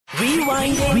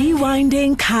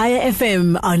Rewinding Kaya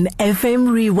FM on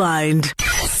FM Rewind.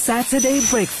 Saturday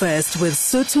breakfast with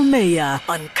Sotho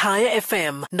on Kaya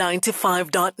FM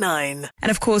 95.9. And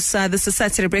of course, this is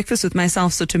Saturday breakfast with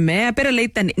myself, Sotho. Better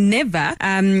late than never.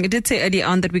 I did say earlier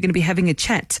on that we're going to be having a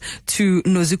chat to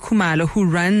Nozi Khumalo, who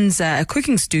runs a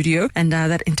cooking studio, and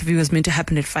that interview was meant to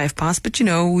happen at 5 past, but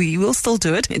we will still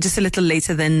do it just a little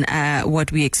later than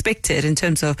what we expected in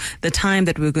terms of the time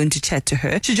that we're going to chat to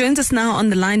her. She joins us now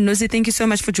on the line. Nozi, thank you so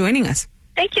much for joining us.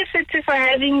 Thank you, Sotho, for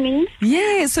having me.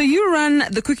 Yeah, so you run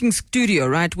the cooking studio,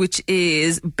 right? Which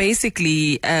is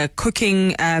basically a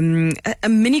cooking, a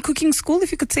mini cooking school,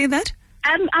 if you could say that.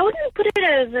 I wouldn't put it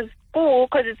as a school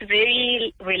because it's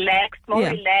very relaxed, more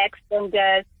relaxed, and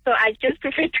so I just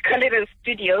prefer to call it a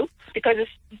studio because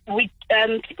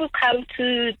people come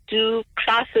to do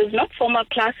classes, not formal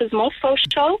classes, more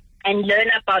social, and learn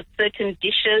about certain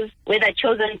dishes, whether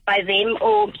chosen by them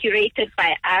or curated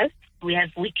by us. We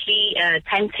have weekly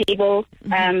timetable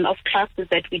of classes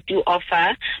that we do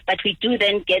offer, but we do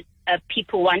then get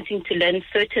people wanting to learn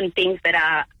certain things that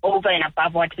are over and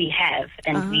above what we have.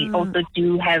 And we also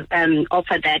do have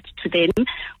offer that to them,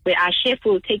 where our chef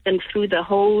will take them through the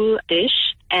whole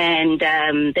dish, and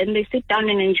then they sit down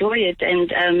and enjoy it.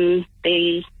 And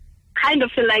they kind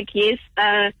of feel like, yes,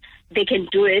 they can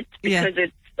do it because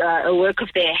it's a work of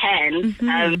their hands.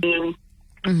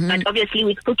 But obviously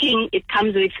with cooking, it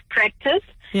comes with practice.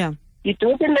 Yeah. You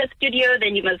do it in the studio,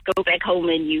 then you must go back home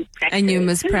and you practice. And you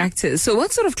must practice. So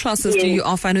what sort of classes do you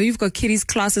offer? I know you've got kiddies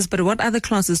classes, but what other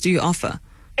classes do you offer?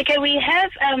 Okay, we have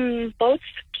both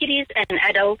kiddies and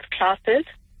adult classes.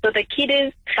 So the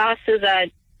kiddies classes are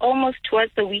almost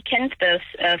towards the weekend, the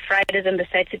Fridays and the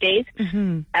Saturdays.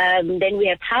 Then we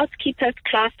have housekeepers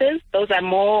classes. Those are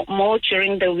more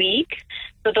during the week.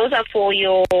 So those are for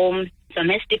your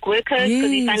domestic workers, because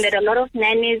we find that a lot of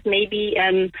nannies maybe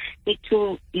need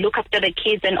to look after the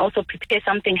kids and also prepare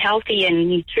something healthy and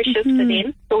nutritious for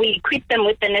them. So we equip them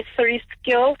with the necessary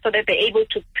skills so that they're able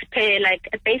to prepare like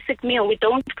a basic meal. We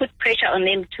don't put pressure on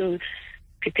them to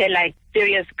prepare like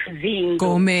serious cuisine.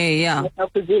 Gourmet,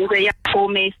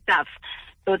 gourmet stuff.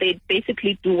 So they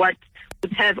basically do what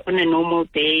would have on a normal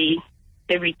day,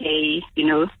 every day,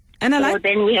 And so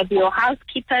then we have your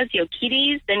housekeepers, your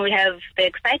kiddies. Then we have the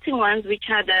exciting ones, which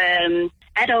are the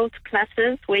adult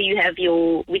classes, where you have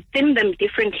we theme them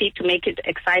differently to make it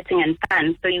exciting and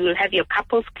fun. So you will have your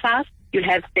couples class. You'll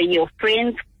have your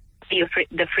friends.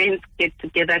 The friends get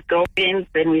together, girlfriends.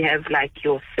 Then we have like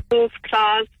your singles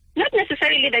class. Not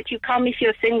necessarily that you come if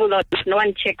you're single or no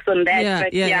one checks on that.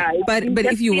 But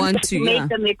if you want to make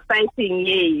them exciting,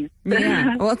 yes.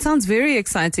 Yeah. Well, it sounds very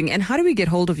exciting. And how do we get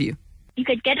hold of you? You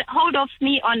could get hold of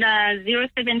me on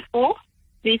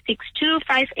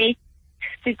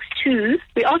 074-362-5862.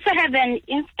 We also have an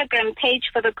Instagram page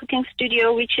for the cooking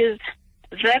studio, which is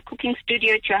The Cooking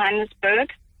Studio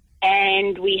Johannesburg.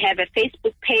 And we have a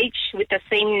Facebook page with the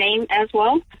same name as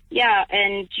well. Yeah,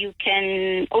 and you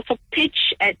can also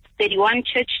pitch at 31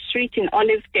 Church Street in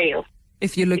Olivedale.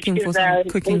 If you're looking for some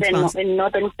cooking class. In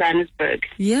northern Johannesburg.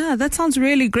 Yeah, that sounds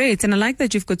really great. And I like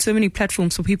that you've got so many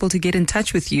platforms for people to get in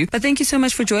touch with you. But thank you so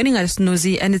much for joining us,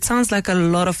 Nozi. And it sounds like a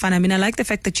lot of fun. I mean, I like the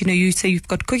fact that, you say you've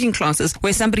got cooking classes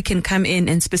where somebody can come in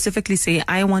and specifically say,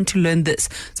 I want to learn this.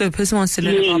 So if a person wants to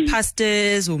learn about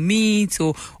pastas or meat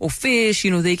or fish,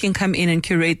 they can come in and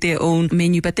curate their own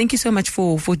menu. But thank you so much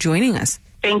for joining us.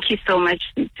 Thank you so much.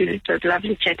 It was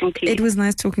lovely chatting to you. It was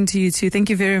nice talking to you too.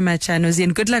 Thank you very much, Nozi,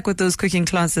 and good luck with those cooking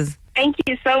classes. Thank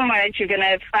you so much. You're going to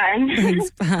have fun.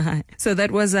 Thanks. Bye. So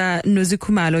that was Nozi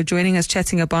Khumalo joining us,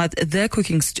 chatting about their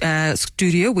cooking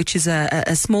studio, which is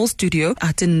a small studio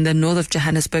out in the north of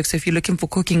Johannesburg. So if you're looking for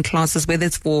cooking classes, whether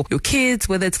it's for your kids,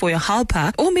 whether it's for your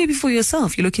helper, or maybe for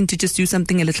yourself, you're looking to just do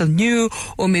something a little new,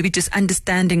 or maybe just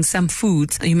understanding some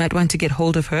foods, you might want to get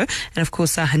hold of her. And of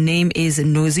course, her name is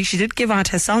Nozi. She did give out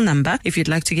her cell number if you'd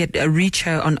like to reach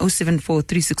her on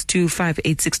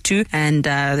 074-362-5862. And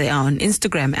they are on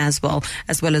Instagram as well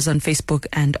as on Facebook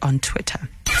and on Twitter.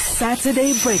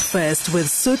 Saturday breakfast with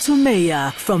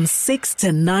Sotho from 6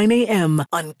 to 9 a.m.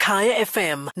 on Kaya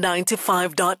FM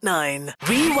 95.9.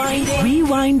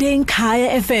 Rewinding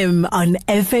Kaya FM on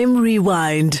FM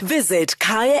Rewind. Visit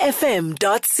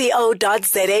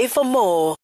kayafm.co.za for more.